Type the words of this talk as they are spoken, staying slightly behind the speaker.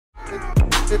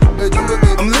I'm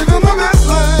living my best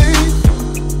life.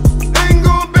 Ain't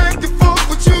going back and forth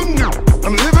with you now.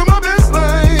 I'm living my best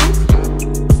life.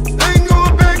 Ain't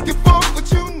going back and forth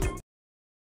with you now.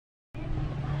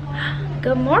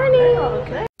 Good morning.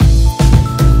 Okay.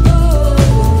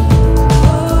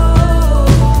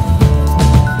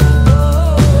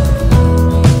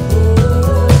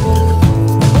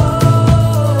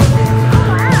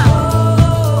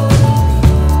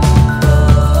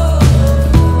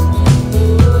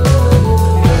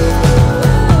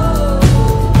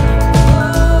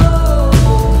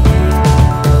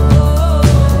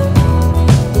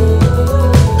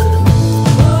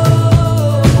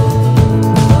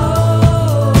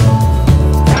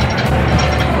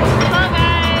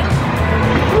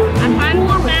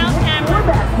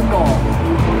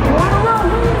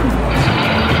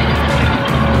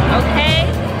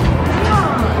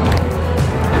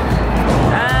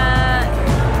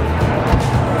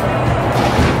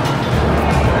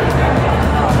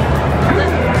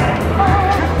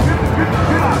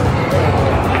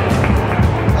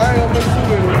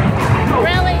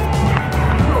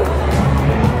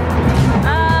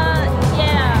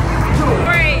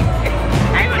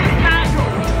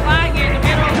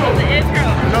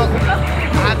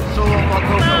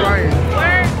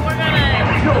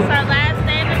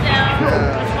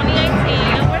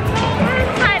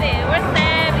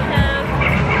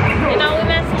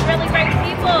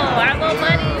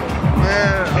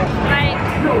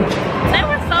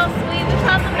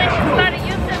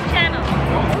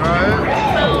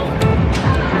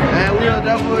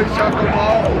 Check them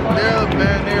out.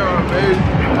 Man, they are amazing.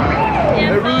 They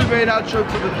really made our trip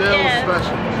to the Dale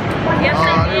special. Yes,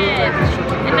 they did.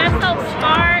 Really and they're so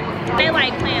smart. They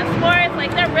like playing sports.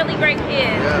 Like, they're really great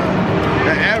kids.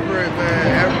 Yeah. And Everett,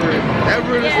 man.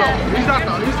 Everett is he's the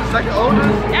second oldest?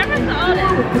 Everett's the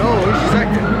oldest. No, he's the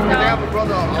second. No. They have a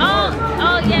brother.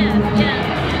 Oh, yeah.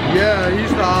 Yeah,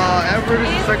 he's the Everett is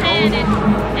the second oldest.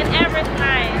 And Everett's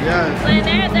 9. Yes. But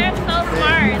they're so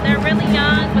smart. They're really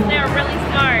young, but they're really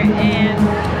smart. And,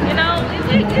 you know,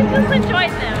 we just enjoy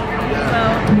them. Yeah. So,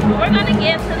 we're going to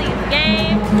get to these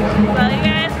games. So, you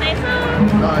guys stay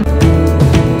tuned.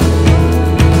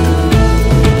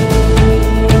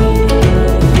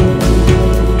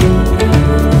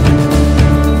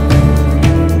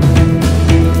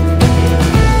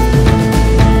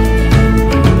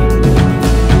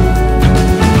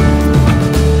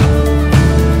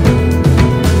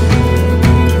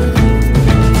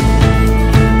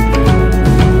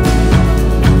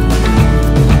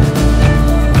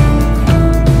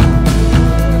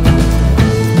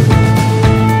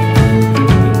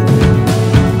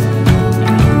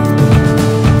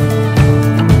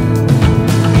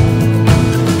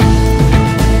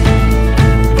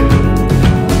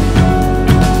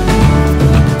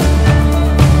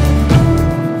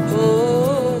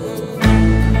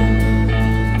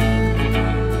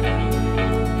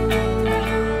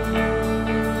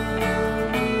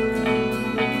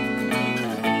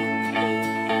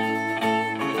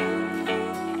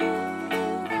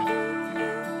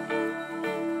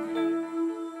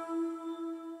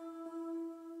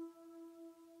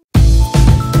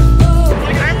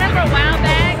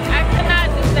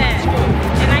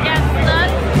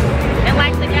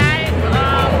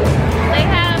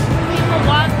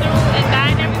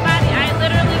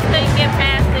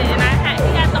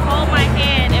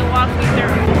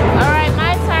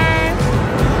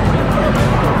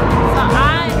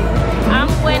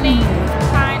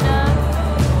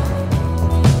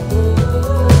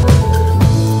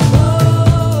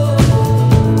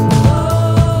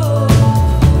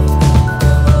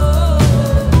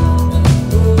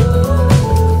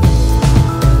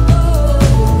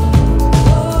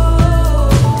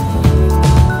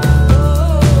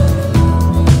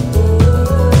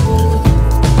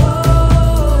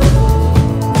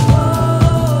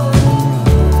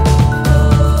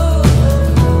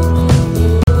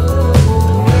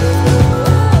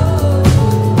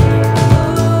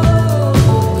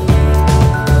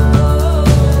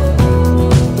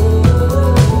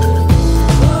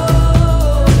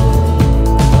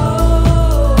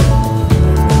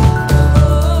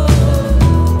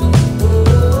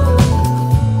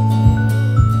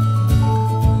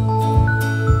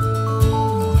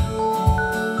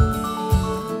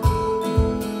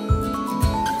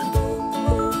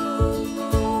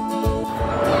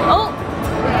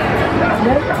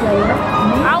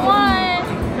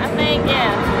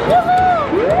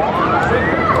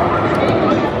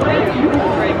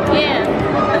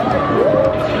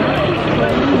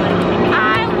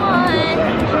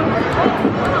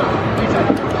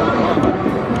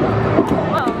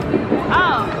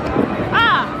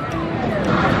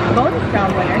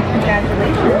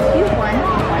 Congratulations, you won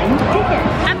one ticket.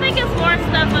 I think it's more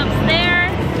stuff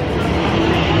upstairs.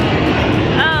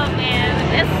 Oh man,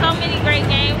 there's so many great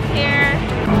games here.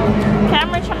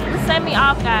 Cameron trying to send me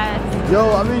off, guys.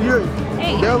 Yo, I mean,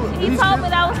 He told me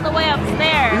that was the way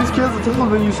upstairs. These kids are taller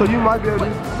than you, so you might be able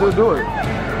to still do it.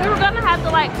 We were gonna have to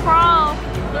like crawl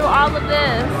through all of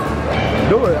this.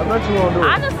 Do it. I bet you won't do it.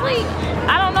 Honestly,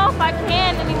 I don't know if I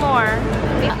can anymore.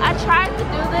 I tried to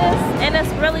do this and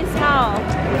it's really small.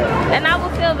 And I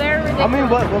would feel very ridiculous. I mean,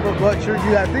 but you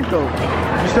gotta think though.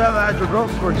 You still haven't had your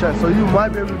growth spurt check, so you might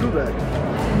be able to do that.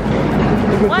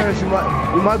 You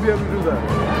might be able to do that.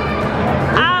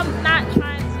 I'm not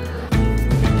trying to.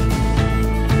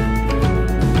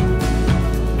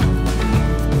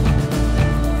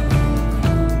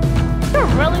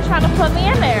 You're really trying to put me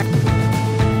in there.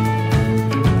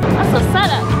 That's a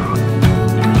setup.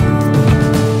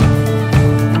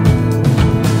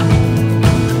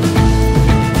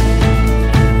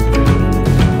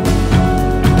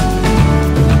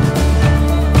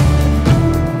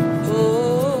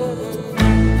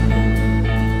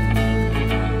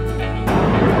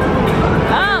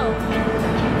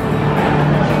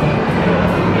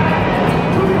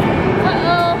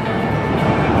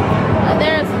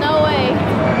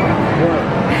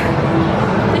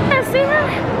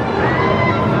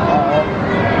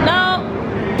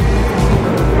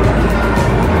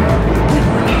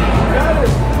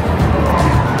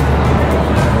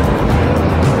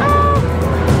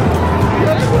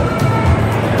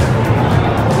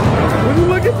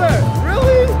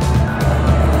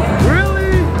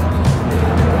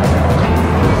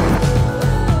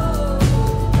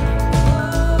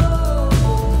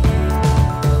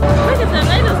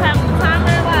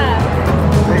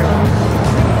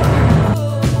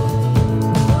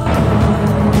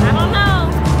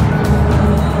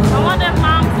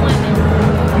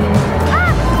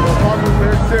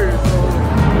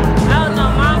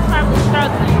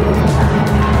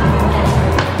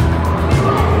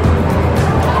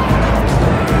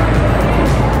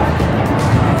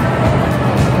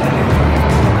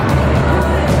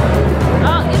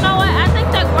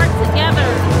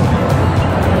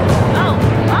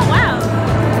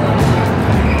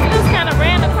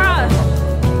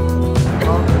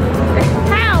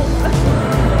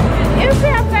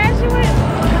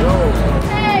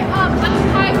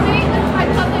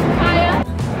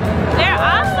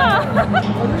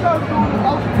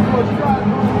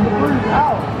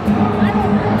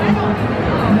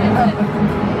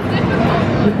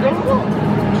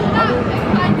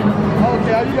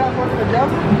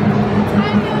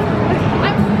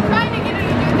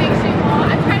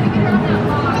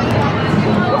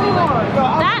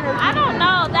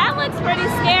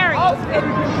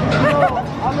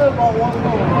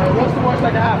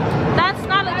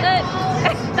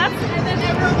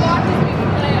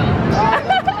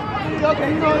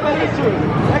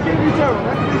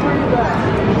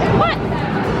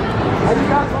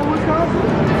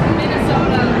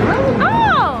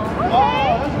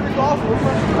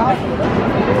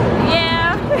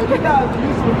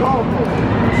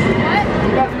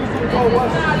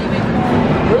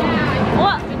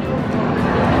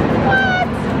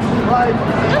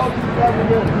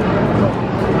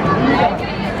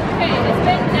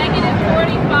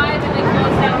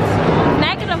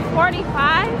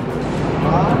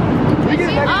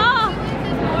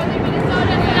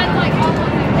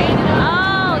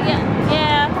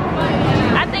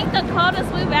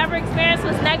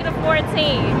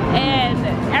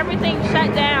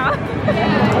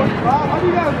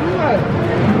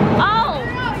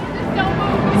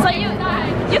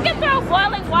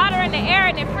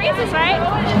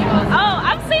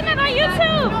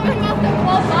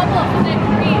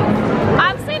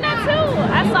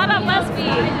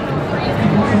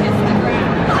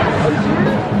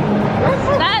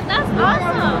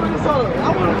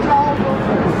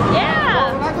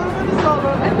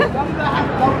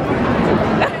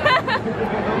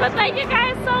 But thank you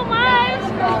guys so much.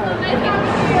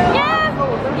 Yeah,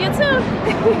 you too.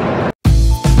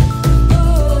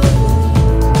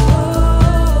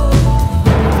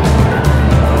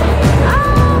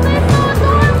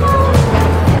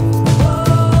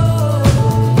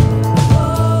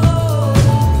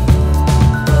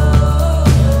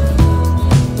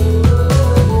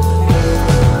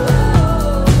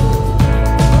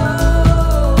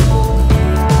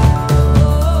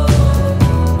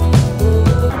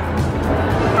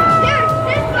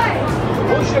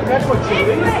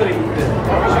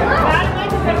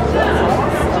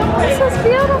 This is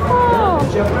beautiful.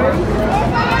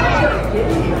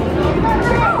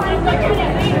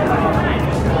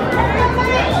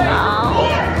 Oh.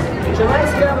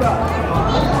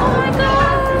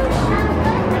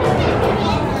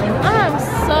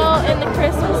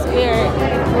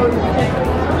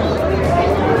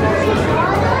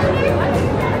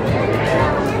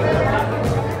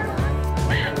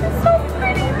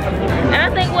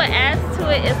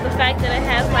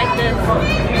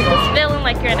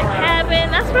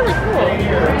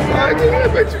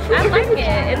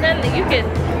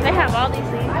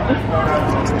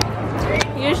 trolley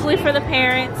seat. Usually for the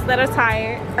parents that are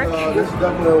tired. This is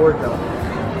definitely a workout.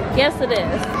 Yes, it is.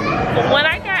 But when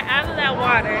I got out of that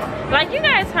water, like you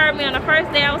guys heard me on the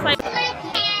first day, I was like,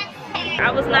 I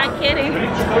was not kidding.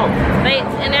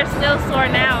 And they're still sore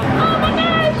now. Oh my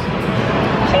gosh!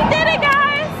 She did it,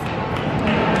 guys!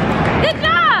 Good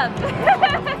job!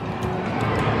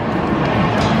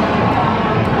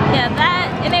 Yeah,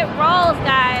 and it rolls,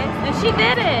 guys. And she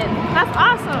did it. That's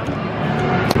awesome.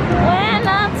 Went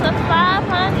up to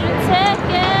 500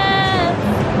 tickets.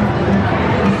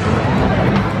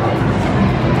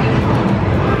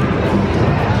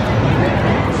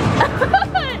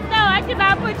 No, I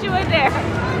cannot put you in there.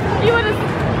 You would have.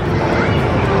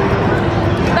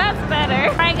 That's better.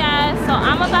 Alright, guys. So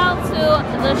I'm about to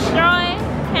destroy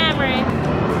Cameron.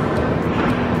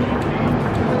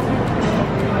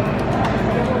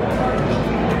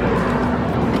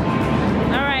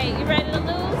 Alright, you ready to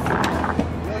lose?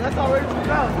 Yeah, that's already 2,000.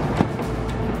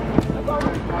 That's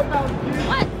already 5,000.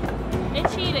 What? It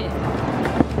cheated.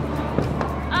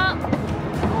 Oh.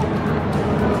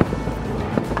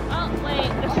 Oh,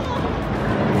 wait.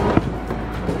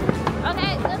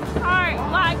 Okay, this is hard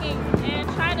vlogging and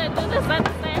trying to do this at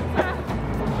the same time.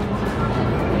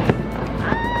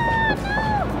 Ah,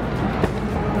 no!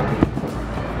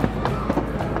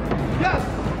 Yes!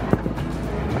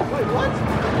 Wait, what?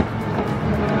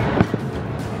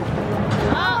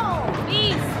 Oh,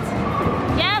 beast.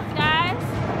 Yes, guys.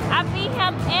 I beat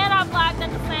him and I blocked at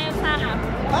the same time.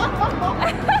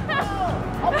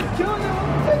 I was killing you with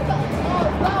the TikTok.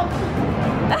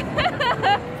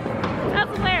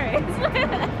 That's hilarious.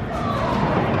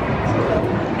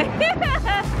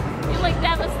 You look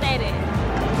devastated.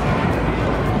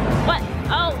 What?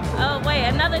 Oh, wait,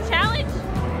 another challenge?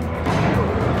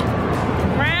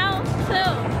 Round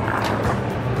 2.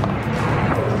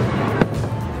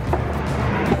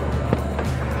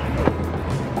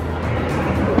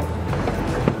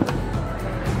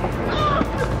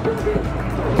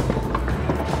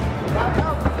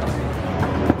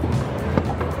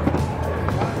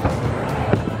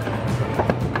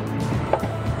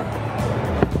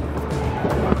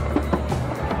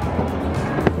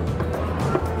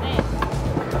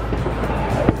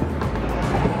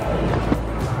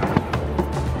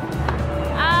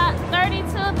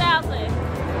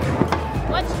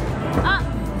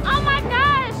 Oh my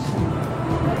gosh!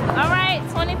 All right,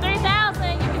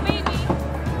 23,000. You can beat me.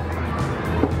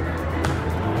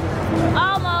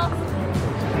 Almost.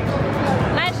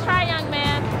 Nice try, young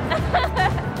man.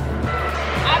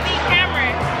 I beat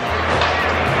Cameron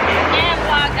and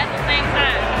vlogged at the same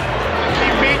time. She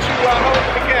beat you while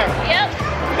holding the camera. Yep.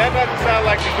 That doesn't sound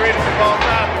like the greatest of all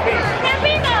time to me. Can't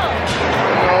be no.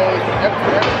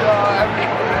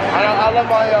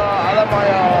 I let my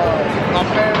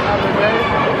fans have a day.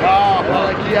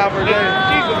 Like he have her day.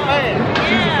 She's a fan.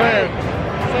 She's a fan.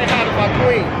 Say hi to my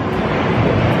queen.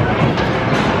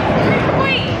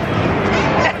 Queen.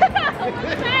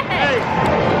 Hey,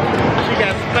 she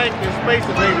got spanked in Space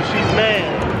Invaders. She's mad.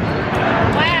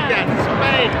 Wow. She got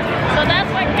spanked. So that's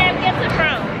where Cam gets it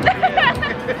from.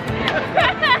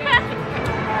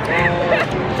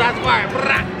 Shots fired.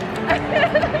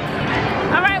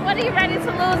 All right, what are you ready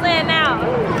to lose in now?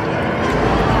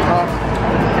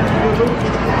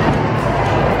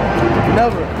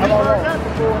 Never. I don't know.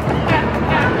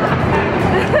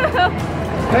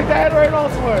 Take the Haterade on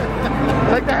somewhere.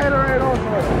 Take the Haterade on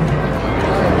somewhere.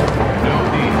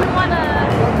 You wanna?